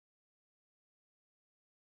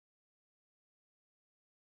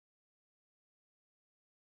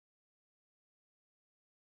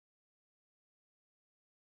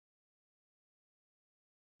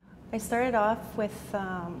I started off with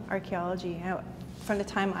archaeology. From the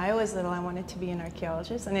time I was little, I wanted to be an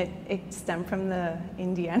archaeologist, and it stemmed from the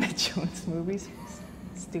Indiana Jones movies,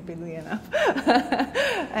 stupidly enough.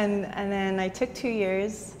 and then I took 2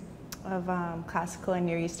 years of classical and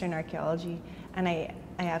Near Eastern archaeology, and I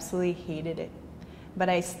absolutely hated it. But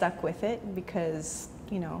I stuck with it because,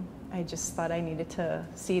 you know, I just thought I needed to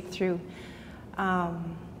see it through.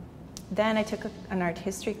 Then I took an art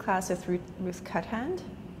history class with Ruth Cuthand,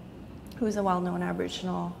 who's a well-known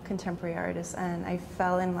Aboriginal contemporary artist, and I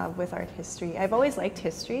fell in love with art history. I've always liked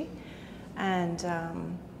history, and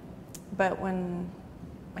but when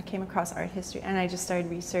I came across art history and I just started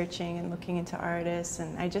researching and looking into artists,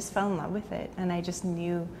 and I just fell in love with it, and I just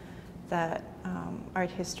knew that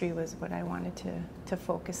art history was what I wanted to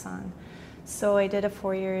focus on. So I did a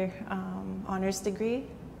 4-year honors degree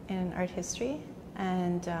in art history,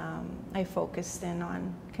 and I focused in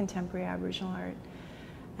on contemporary Aboriginal art.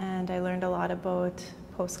 And I learned a lot about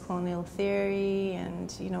post-colonial theory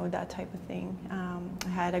and, you know, that type of thing. I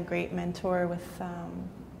had a great mentor with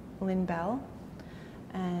Lynn Bell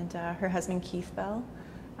and her husband Keith Bell,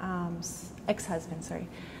 ex-husband, sorry.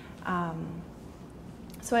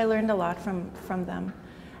 So I learned a lot from them.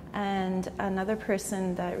 And another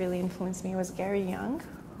person that really influenced me was Gary Young,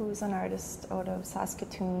 who's an artist out of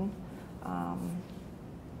Saskatoon.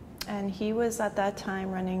 And he was at that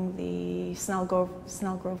time running the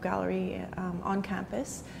Snellgrove Gallery on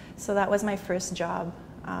campus. So that was my first job,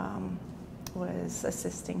 was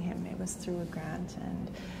assisting him. It was through a grant,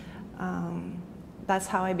 and that's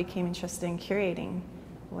how I became interested in curating.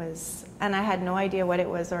 And I had no idea what it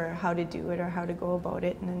was or how to do it or how to go about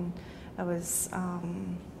it. And I was,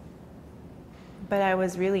 but I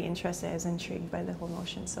was really interested. I was intrigued by the whole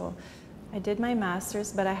notion. So I did my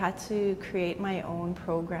master's, but I had to create my own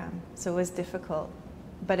program, so it was difficult.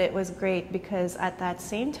 But it was great because at that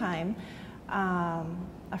same time,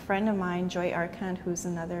 a friend of mine, Joy Arcand, who's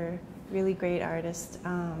another really great artist,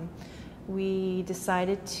 we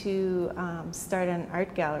decided to start an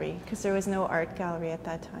art gallery because there was no art gallery at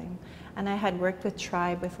that time. And I had worked with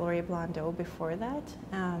Tribe with Laurie Blondeau before that,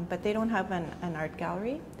 but they don't have an art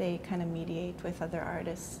gallery. They kind of mediate with other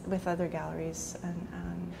artists, with other galleries, and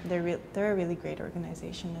they're a really great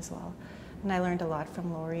organization as well. And I learned a lot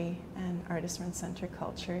from Laurie and Artist Run Center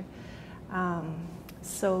culture.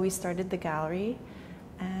 So we started the gallery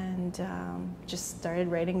and just started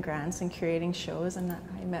writing grants and curating shows. And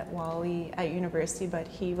I met Wally at university, but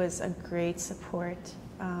he was a great support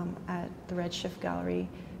at the Redshift Gallery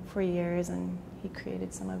for years, and he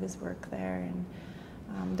created some of his work there.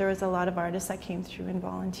 And there was a lot of artists that came through and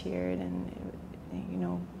volunteered, and you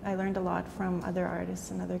know, I learned a lot from other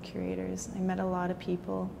artists and other curators. I met a lot of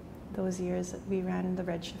people those years that we ran the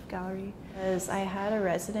Redshift Gallery. As I had a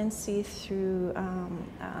residency through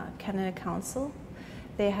Canada Council.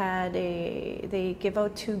 They give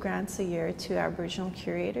out 2 grants a year to Aboriginal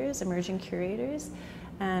curators, emerging curators,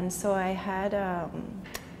 and so I had a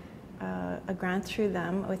grant through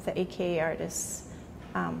them with the AKA Artists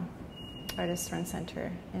Run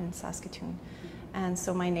Center in Saskatoon. And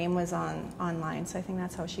so my name was online, so I think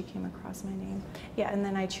that's how she came across my name. Yeah, and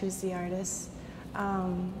then I choose the artists.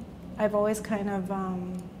 I've always kind of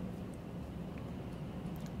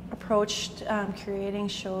approached curating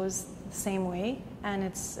shows the same way, and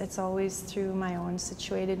it's always through my own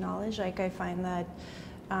situated knowledge. Like, I find that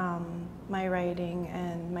my writing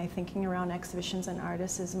and my thinking around exhibitions and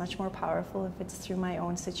artists is much more powerful if it's through my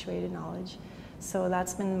own situated knowledge. So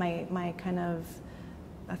that's been my kind of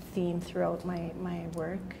a theme throughout my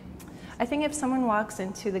work. I think if someone walks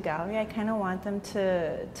into the gallery, I kind of want them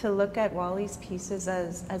to look at Wally's pieces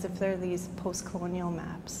as if they're these post-colonial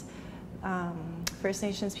maps. First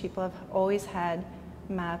Nations people have always had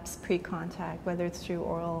maps pre-contact, whether it's through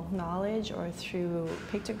oral knowledge or through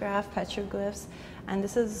pictograph, petroglyphs, and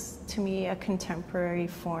this is, to me, a contemporary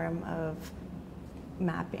form of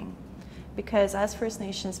mapping. Because as First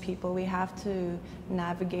Nations people, we have to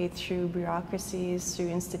navigate through bureaucracies, through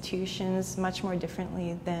institutions, much more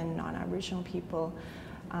differently than non-Aboriginal people.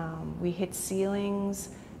 We hit ceilings,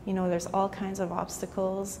 you know, there's all kinds of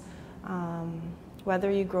obstacles.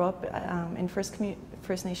 Whether you grow up in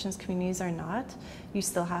First Nations communities or not, you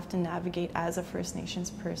still have to navigate as a First Nations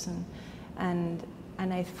person. And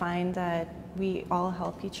I find that we all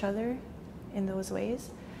help each other in those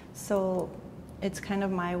ways. So it's kind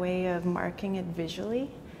of my way of marking it visually.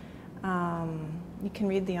 You can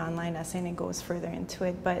read the online essay and it goes further into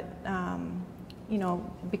it, but you know,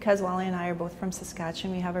 because Wally and I are both from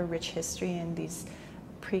Saskatchewan, we have a rich history in these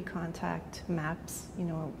pre-contact maps. You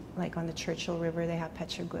know, like on the Churchill River, they have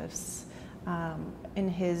petroglyphs. In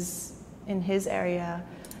his area,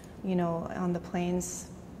 you know, on the plains,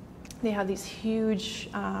 they have these huge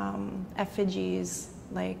effigies,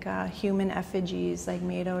 like human effigies, like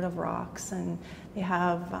made out of rocks, and they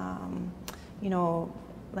have, you know,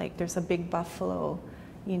 like there's a big buffalo,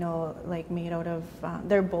 you know, like made out of,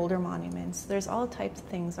 they're boulder monuments. There's all types of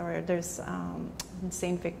things, or there's, in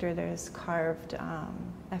St. Victor, there's carved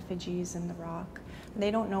effigies in the rock.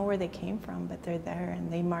 They don't know where they came from, but they're there,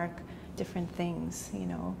 and they mark different things, you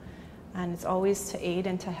know, and it's always to aid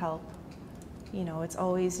and to help. You know, it's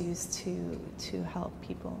always used to help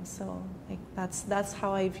people. So like that's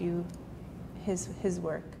how I view his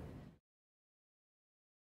work.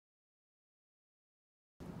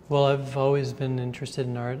 Well, I've always been interested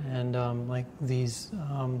in art, and like these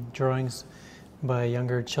drawings by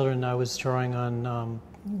younger children. I was drawing on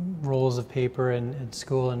rolls of paper in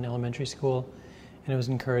school, in elementary school, and it was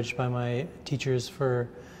encouraged by my teachers for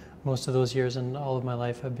most of those years, and all of my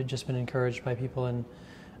life I've just been encouraged by people, and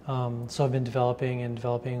so I've been developing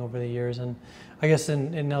over the years. And I guess I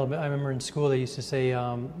remember in school they used to say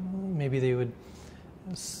maybe they would,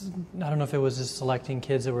 I don't know if it was just selecting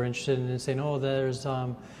kids that were interested in it, and saying, oh, there's,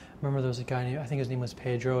 I remember there was a guy named, I think his name was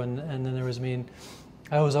Pedro, and then there was me, and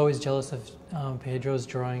I was always jealous of Pedro's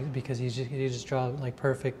drawing because he just draw like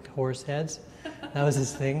perfect horse heads. That was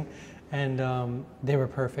his thing, and they were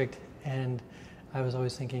perfect, and I was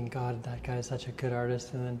always thinking, God, that guy is such a good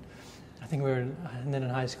artist. And then I think and then in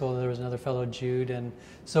high school there was another fellow, Jude, and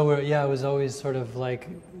so it was always sort of like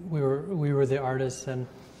we were the artists, and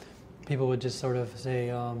people would just sort of say,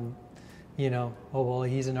 you know, oh well,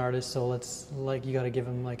 he's an artist, so let's, like, you got to give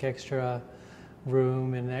him like extra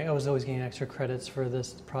room, and I was always getting extra credits for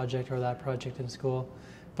this project or that project in school,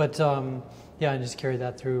 but yeah, I just carried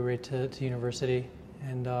that through right to university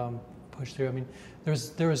and pushed through. I mean,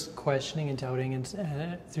 there was questioning and doubting and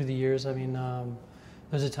through the years. I mean, there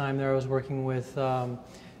was a time there I was working with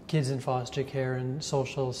kids in foster care and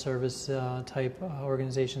social service type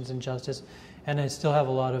organizations and justice, and I still have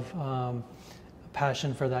a lot of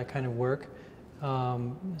passion for that kind of work,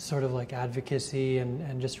 sort of like advocacy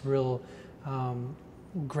and just real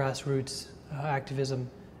grassroots activism,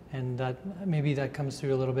 and maybe that comes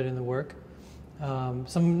through a little bit in the work.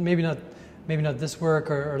 Some maybe not this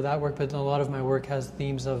work or that work, but a lot of my work has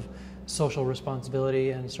themes of social responsibility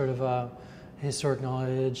and sort of historic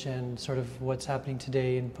knowledge and sort of what's happening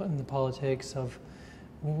today in the politics of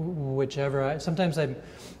whichever. Sometimes I'm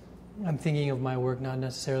thinking of my work not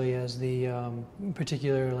necessarily as the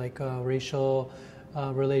particular like racial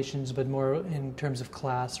relations, but more in terms of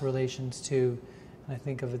class relations too. And I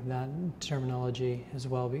think of it in that terminology as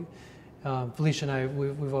well. Felicia and I,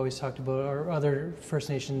 we've always talked about, our other First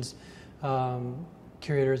Nations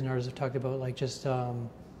curators and artists have talked about like just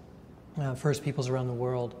First Peoples around the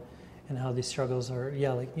world and how these struggles are,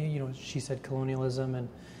 like, you know, she said colonialism and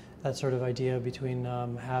that sort of idea between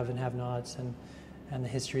have and have-nots and the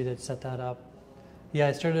history that set that up. Yeah,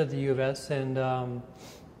 I started at the U of S, and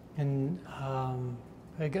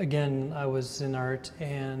again, I was in art,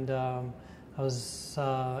 and I was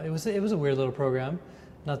it was a weird little program,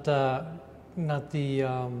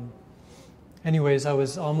 anyways, I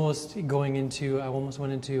almost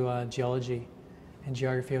went into geology and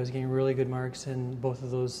geography. I was getting really good marks in both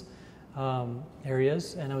of those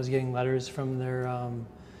areas, and I was getting letters from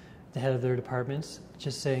the head of their departments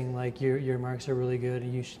just saying like, your marks are really good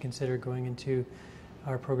and you should consider going into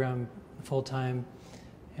our program full time.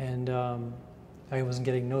 And I wasn't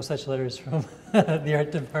getting no such letters from the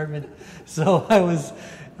art department, so I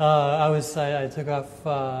took off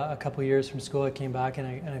a couple years from school. I came back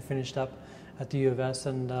and I finished up at the U of S,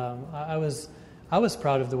 and I was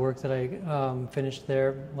proud of the work that I finished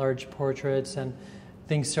there. Large portraits, and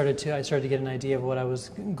I started to get an idea of what I was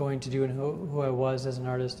going to do and who I was as an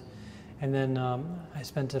artist. And then I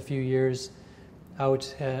spent a few years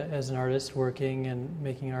out as an artist, working and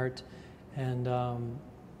making art, and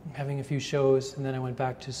having a few shows. And then I went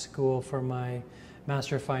back to school for my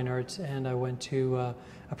Master of Fine Arts, and I went to a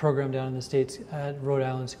program down in the States at Rhode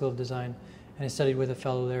Island School of Design, and I studied with a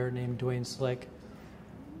fellow there named Dwayne Slick.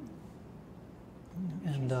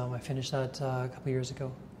 And I finished that a couple years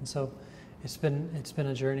ago, and so it's been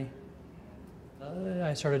a journey.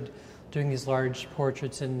 I started doing these large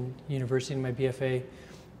portraits in university in my BFA,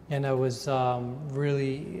 and I was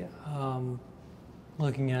really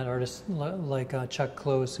looking at artists like Chuck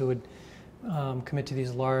Close, who would commit to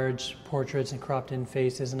these large portraits and cropped in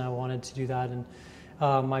faces, and I wanted to do that. And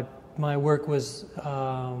my work was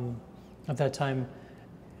at that time,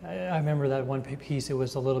 I remember that one piece, it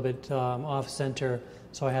was a little bit off center,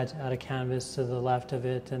 so I had to add a canvas to the left of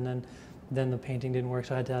it, and then the painting didn't work,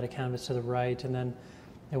 so I had to add a canvas to the right, and then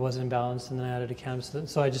it wasn't balanced, and then I added a canvas.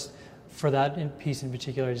 So I just, for that piece in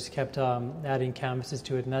particular, I just kept adding canvases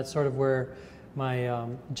to it, and that's sort of where my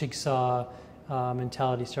jigsaw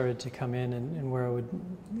mentality started to come in, and where I would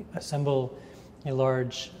assemble a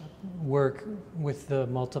large work with the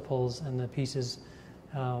multiples and the pieces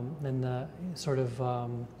and the sort of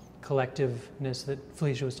collectiveness that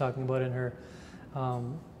Felicia was talking about in her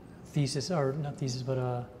thesis, or not thesis, but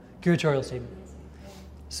curatorial statement.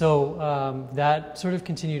 So that sort of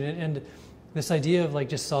continued, and this idea of like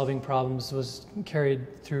just solving problems was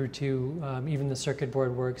carried through to even the circuit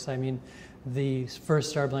board works. I mean, the first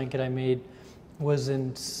star blanket I made was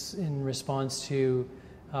in response to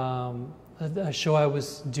a show I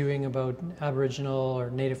was doing about Aboriginal or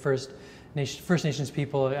Native First Nations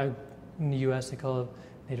people. In the U.S. they call it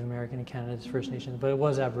Native American, in Canada it's First Nations, but it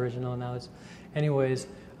was Aboriginal, and now it's, anyways.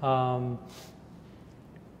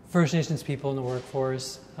 First Nations people in the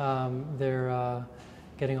workforce, they're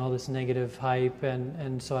getting all this negative hype,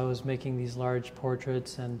 and so I was making these large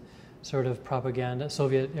portraits and sort of propaganda,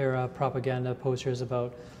 Soviet-era propaganda posters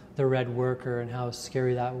about the red worker and how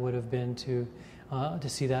scary that would have been to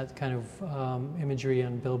see that kind of imagery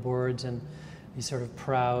on billboards, and these sort of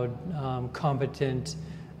proud, competent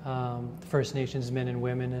First Nations men and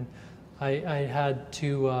women. And I had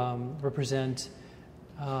to represent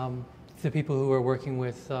the people who are working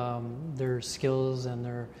with their skills and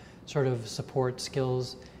their sort of support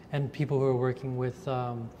skills, and people who are working with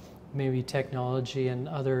maybe technology and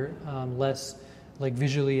other less like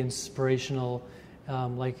visually inspirational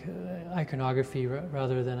like iconography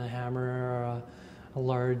rather than a hammer or a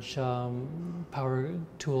large power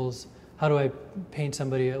tools. How do I paint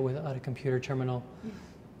somebody without a computer terminal?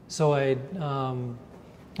 So I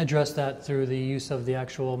addressed that through the use of the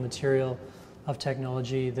actual material of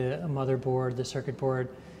technology, the motherboard, the circuit board,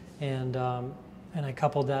 and I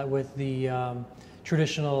coupled that with the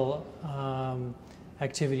traditional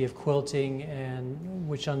activity of quilting, and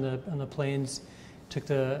which on the plains took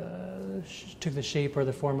the shape or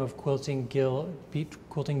the form of quilting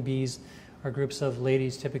bees, or groups of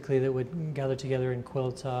ladies typically that would gather together and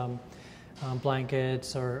quilt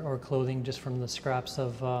blankets or clothing just from the scraps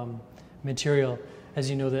of material. As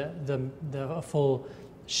you know, a full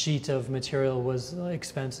sheet of material was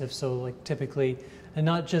expensive, so like typically, and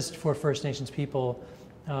not just for First Nations people,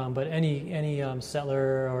 but any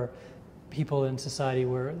settler or people in society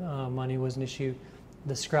where money was an issue,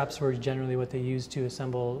 the scraps were generally what they used to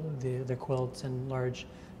assemble the quilts and large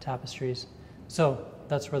tapestries. So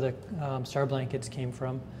that's where the star blankets came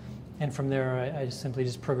from, and from there I simply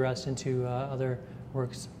just progressed into other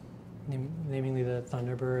works, namely the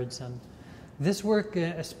Thunderbirds. And this work,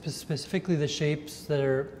 specifically the shapes that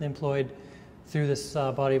are employed through this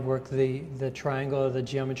body of work, the triangle, the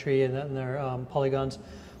geometry, and their polygons.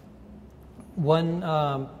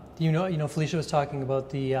 One, you know, Felicia was talking about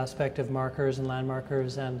the aspect of markers and land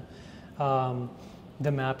markers and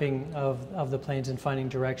the mapping of the planes and finding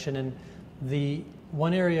direction. And the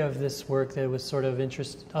one area of this work that was sort of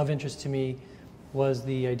interest to me was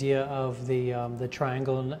the idea of the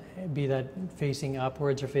triangle, and be that facing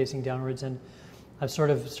upwards or facing downwards. And I've sort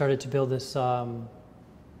of started to build this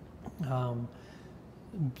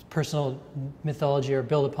personal mythology, or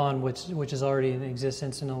build upon which is already in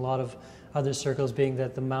existence in a lot of other circles, being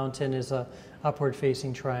that the mountain is a upward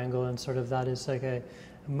facing triangle, and sort of that is like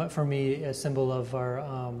for me a symbol of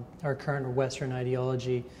our current Western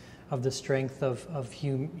ideology of the strength of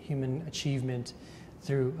human achievement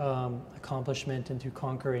through accomplishment and through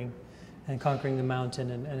conquering the mountain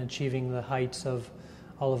and achieving the heights of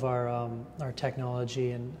all of our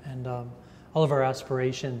technology and all of our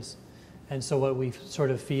aspirations. And so what we sort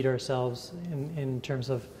of feed ourselves in terms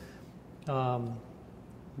of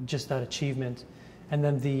just that achievement. And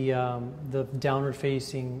then the downward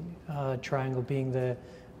facing triangle being the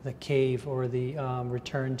cave, or the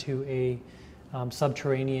return to a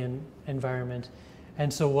subterranean environment.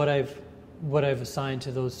 And so what I've assigned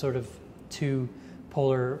to those sort of two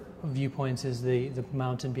polar viewpoints is the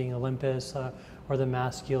mountain being Olympus, or the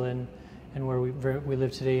masculine, and where we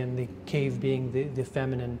live today, and the cave being the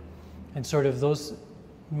feminine. And sort of those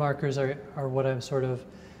markers are what I'm sort of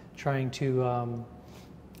trying to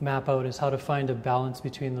map out, is how to find a balance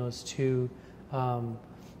between those two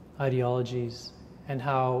ideologies, and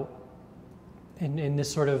how in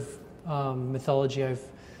this sort of mythology I've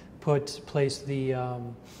placed the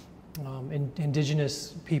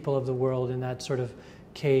indigenous people of the world in that sort of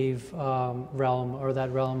cave realm, or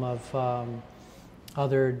that realm of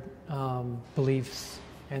other beliefs,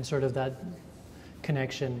 and sort of that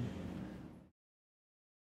connection